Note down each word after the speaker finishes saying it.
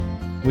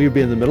We would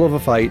be in the middle of a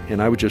fight,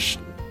 and I would just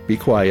be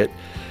quiet.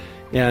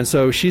 And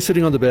so she's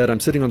sitting on the bed, I'm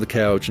sitting on the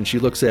couch, and she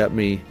looks at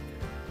me,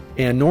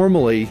 and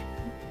normally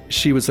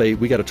she would say,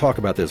 we got to talk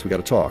about this, we got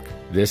to talk.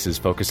 This is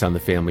Focus on the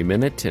Family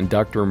Minute, and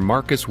Dr.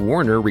 Marcus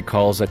Warner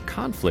recalls a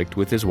conflict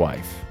with his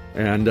wife.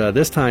 And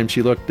this time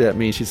she looked at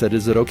me, she said,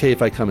 is it okay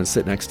if I come and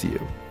sit next to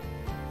you?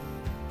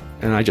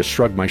 And I just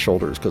shrugged my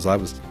shoulders because I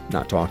was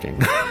not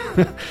talking.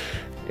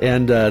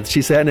 And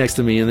she sat next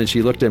to me, and then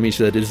she looked at me, she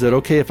said, is it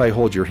okay if I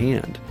hold your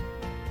hand?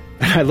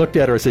 And I looked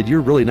at her, I said, you're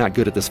really not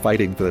good at this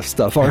fighting for this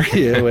stuff, are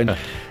you? And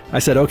I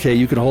said, okay,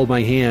 you can hold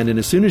my hand. And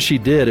as soon as she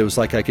did, it was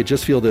like I could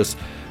just feel this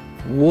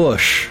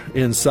whoosh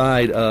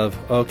inside of,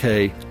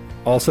 okay,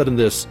 all of a sudden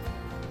this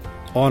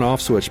on-off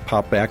switch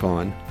popped back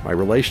on. My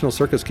relational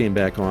circuits came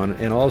back on,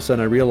 and all of a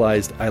sudden I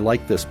realized I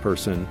like this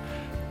person.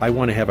 I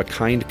want to have a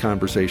kind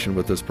conversation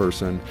with this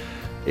person,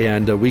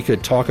 and we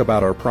could talk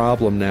about our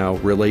problem now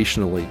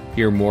relationally.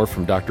 Hear more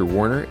from Dr.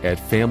 Warner at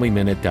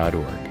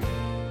FamilyMinute.org.